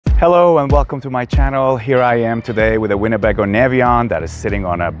Hello and welcome to my channel. Here I am today with a Winnebago NAVION that is sitting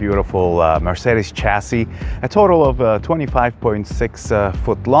on a beautiful Mercedes chassis, a total of 25.6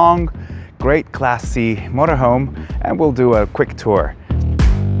 foot long, great Class C motorhome, and we'll do a quick tour.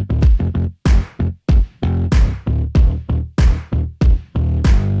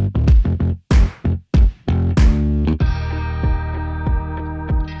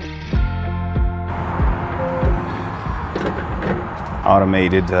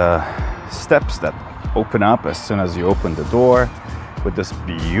 Automated steps that open up as soon as you open the door, with this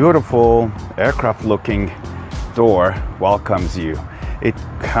beautiful aircraft looking door welcomes you. It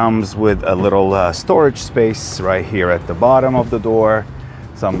comes with a little storage space right here at the bottom of the door,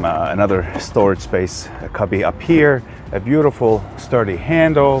 another storage space, a cubby up here, a beautiful sturdy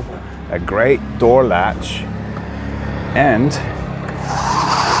handle, a great door latch, and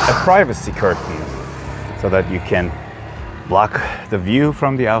a privacy curtain so that you can block the view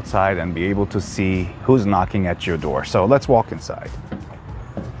from the outside and be able to see who's knocking at your door. So let's walk inside.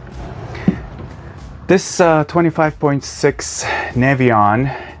 This 25.6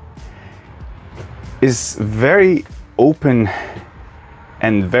 NAVION is very open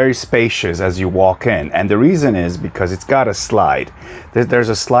and very spacious as you walk in, and the reason is because it's got a slide. There's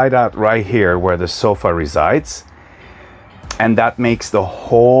a slide out right here where the sofa resides, and that makes the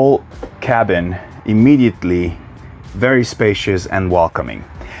whole cabin immediately very spacious and welcoming.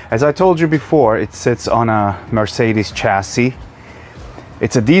 As I told you before, it sits on a Mercedes chassis.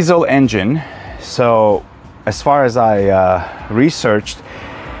 It's a diesel engine, so as far as I researched,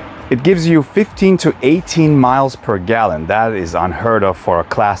 it gives you 15 to 18 miles per gallon. That is unheard of for a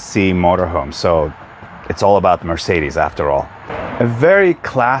Class C motorhome, so it's all about Mercedes after all. A very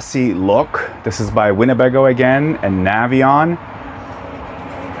classy look. This is by Winnebago again, a NAVION.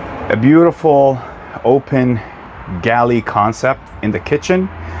 A beautiful open galley concept in the kitchen,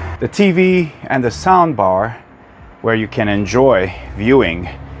 the TV and the sound bar where you can enjoy viewing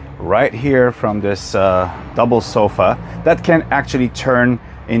right here from this double sofa that can actually turn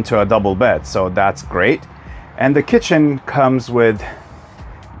into a double bed, so that's great. And the kitchen comes with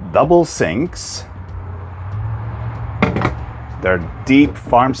double sinks. They're deep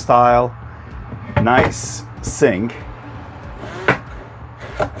farm style, nice sink,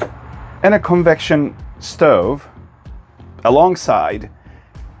 and a convection stove alongside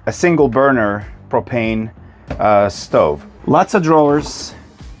a single burner propane stove. Lots of drawers,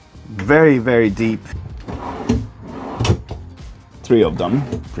 very, very deep. 3 of them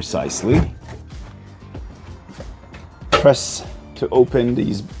precisely. Press to open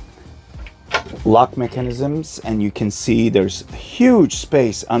these lock mechanisms and you can see there's huge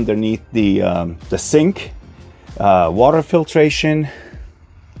space underneath the sink, water filtration,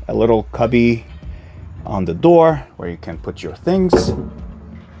 a little cubby on the door where you can put your things,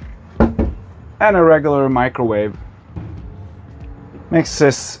 and a regular microwave. Makes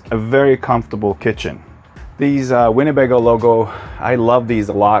this a very comfortable kitchen. These Winnebago logo, I love these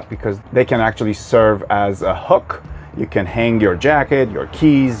a lot because they can actually serve as a hook. You can hang your jacket, your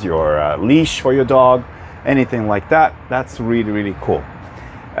keys, your leash for your dog, anything like that. That's really, really cool.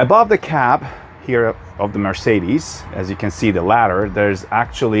 Above the cab here of the Mercedes, as you can see the ladder, there's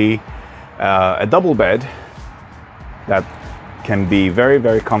actually a double bed that can be very,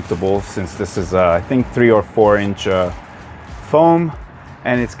 very comfortable, since this is I think 3 or 4 inch foam,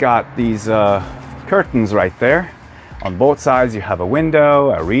 and it's got these curtains right there. On both sides you have a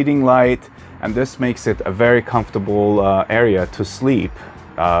window, a reading light, and this makes it a very comfortable area to sleep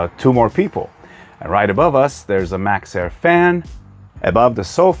 2 more people. And right above us there's a max air fan. Above the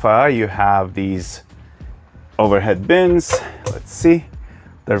sofa you have these overhead bins. Let's see.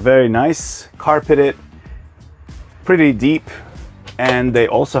 They're very nice, carpeted, pretty deep, and they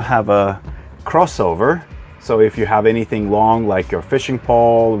also have a crossover. So if you have anything long like your fishing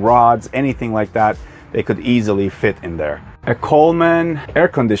pole, rods, anything like that, they could easily fit in there. A Coleman air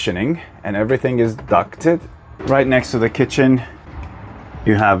conditioning, and everything is ducted. Right next to the kitchen,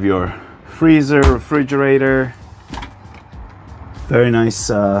 you have your freezer, refrigerator. Very nice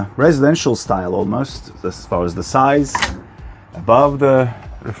residential style almost, as far as the size. Above the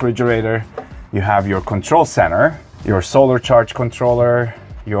refrigerator you have your control center, your solar charge controller,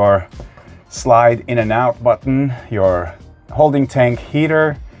 your slide in and out button, your holding tank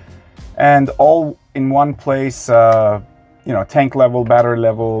heater, and all in one place. You know, tank level, battery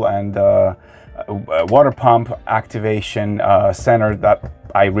level, and water pump activation center that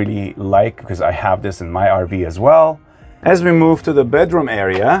I really like because I have this in my RV as well. As we move to the bedroom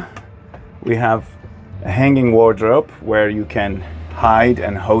area, we have a hanging wardrobe where you can hide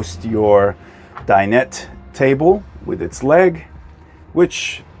and host your dinette table with its leg,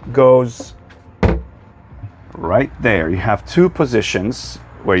 which goes right there. You have two positions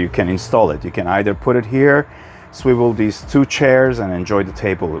where you can install it. You can either put it here, swivel these two chairs and enjoy the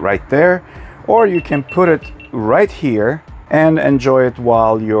table right there, or you can put it right here and enjoy it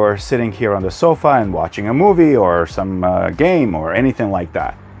while you're sitting here on the sofa and watching a movie or some game or anything like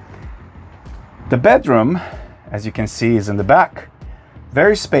that. The bedroom, as you can see, is in the back.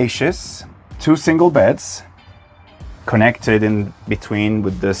 Very spacious, two single beds connected in between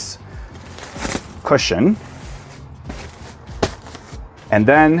with this cushion. And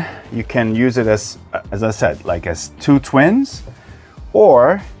then you can use it as I said, like as two twins,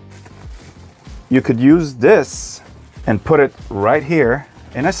 or you could use this and put it right here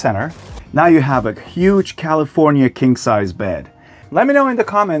in the center. Now you have a huge California king size bed. Let me know in the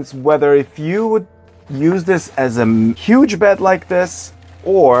comments whether if you would use this as a huge bed like this,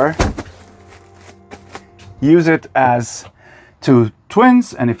 or use it as two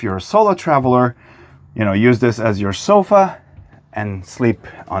twins, and if you're a solo traveler, you know, use this as your sofa and sleep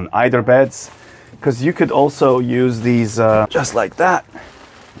on either beds, because you could also use these just like that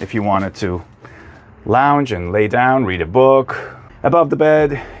if you wanted to lounge and lay down, read a book. Above the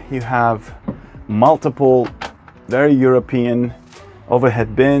bed you have multiple very European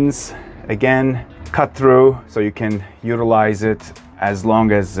overhead bins, again cut through so you can utilize it as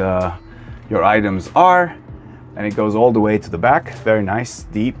long as your items are, and it goes all the way to the back. Very nice,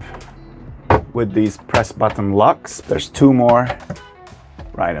 deep, with these press button locks. There's two more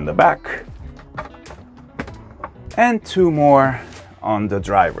right in the back and two more on the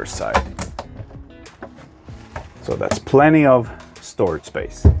driver's side, so that's plenty of storage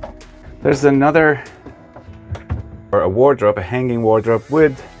space. There's another, or a wardrobe, a hanging wardrobe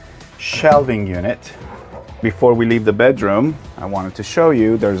with shelving unit. Before we leave the bedroom, I wanted to show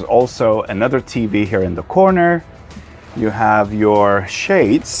you there's also another TV here in the corner. You have your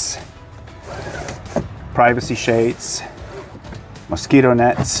shades, privacy shades, mosquito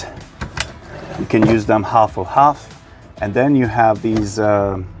nets. You can use them half of half. And then you have these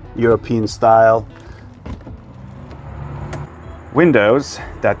European style windows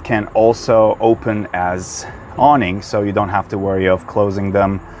that can also open as awning, so you don't have to worry of closing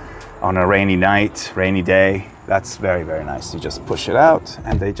them on a rainy night, rainy day. That's very, very nice. You just push it out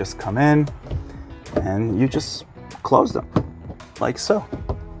and they just come in and you just close them like so.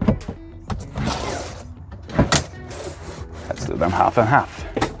 Let's do them half and half.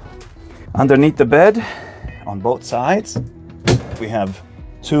 Underneath the bed on both sides we have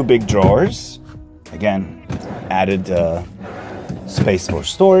two big drawers. Again, added space for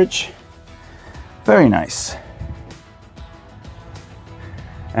storage. Very nice.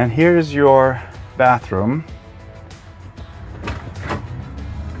 And here's your bathroom.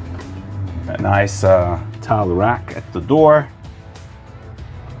 A nice towel rack at the door.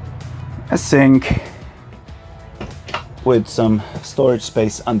 A sink with some storage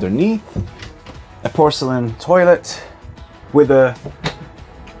space underneath. A porcelain toilet with a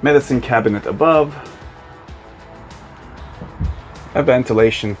medicine cabinet above. A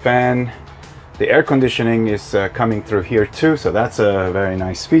ventilation fan. The air conditioning is coming through here too, so that's a very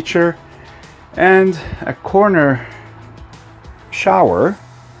nice feature. And a corner shower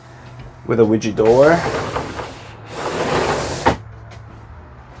with a widget door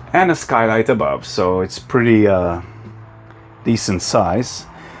and a skylight above, so it's pretty decent size.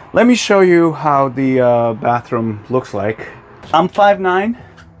 Let me show you how the bathroom looks like. I'm 5'9",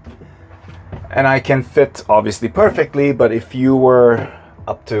 and I can fit obviously perfectly, but if you were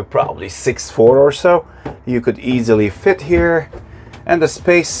up to probably 6'4" or so, you could easily fit here, and the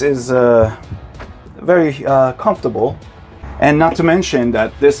space is very comfortable. And not to mention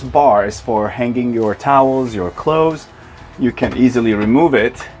that this bar is for hanging your towels, your clothes. You can easily remove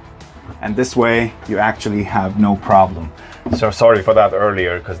it, and this way you actually have no problem. So sorry for that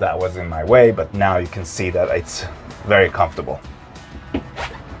earlier, because that was in my way, but now you can see that it's very comfortable.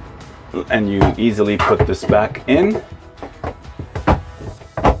 And you easily put this back in.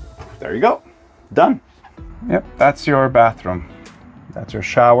 There you go, done. Yep, that's your bathroom. That's your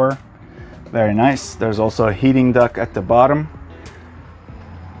shower. Very nice. There's also a heating duct at the bottom.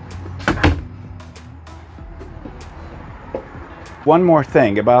 One more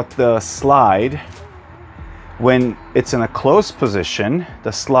thing about the slide. When it's in a closed position,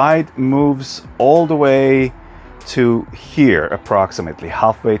 the slide moves all the way to here, approximately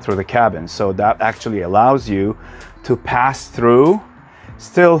halfway through the cabin. So that actually allows you to pass through,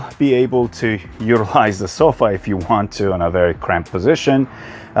 still be able to utilize the sofa if you want to in a very cramped position,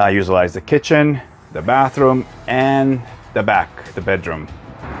 utilize the kitchen, the bathroom, and the back, the bedroom.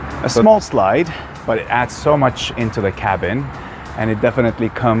 A small slide, but it adds so much into the cabin. And it definitely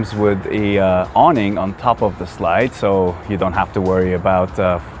comes with a awning on top of the slide, so you don't have to worry about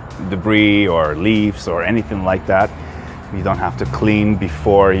debris or leaves or anything like that. You don't have to clean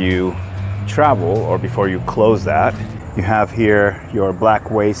before you travel or before you close that. You have here your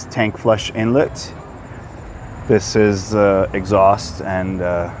black waste tank flush inlet. This is exhaust and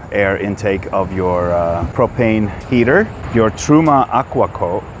air intake of your propane heater. Your Truma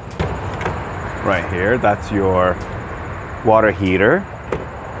EKKO right here, that's your water heater.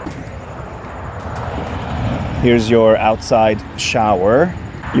 Here's your outside shower,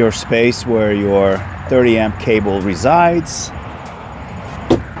 your space where your 30 amp cable resides.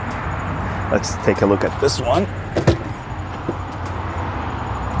 Let's take a look at this one.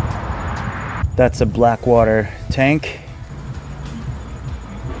 That's a black water tank.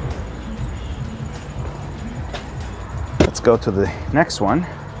 Let's go to the next one.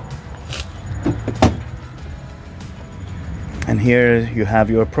 And here you have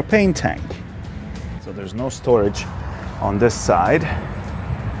your propane tank. So there's no storage on this side.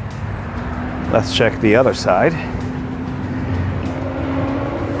 Let's check the other side.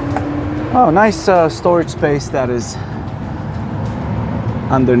 Oh, nice storage space that is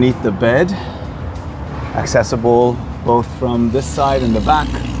underneath the bed. Accessible both from this side in the back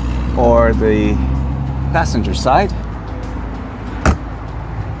or the passenger side.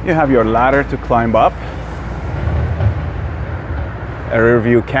 You have your ladder to climb up. A rear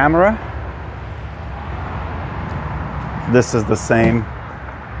view camera. This is the same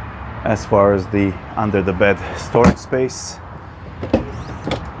as far as the under the bed storage space.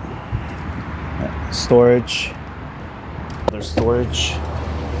 Storage. Other storage.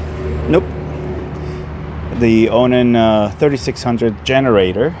 Nope. The Onan 3600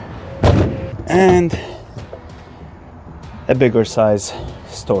 generator and a bigger size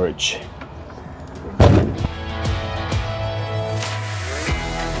storage.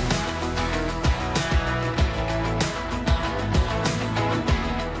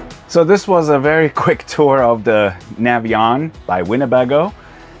 So this was a very quick tour of the Navion by Winnebago.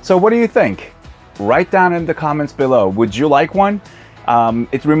 So what do you think? Write down in the comments below. Would you like one?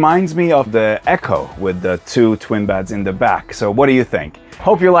 It reminds me of the EKKO with the two twin beds in the back. So what do you think?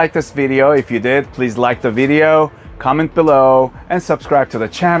 Hope you liked this video. If you did, please like the video, comment below, and subscribe to the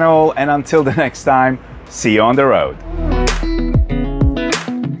channel. And until the next time, see you on the road.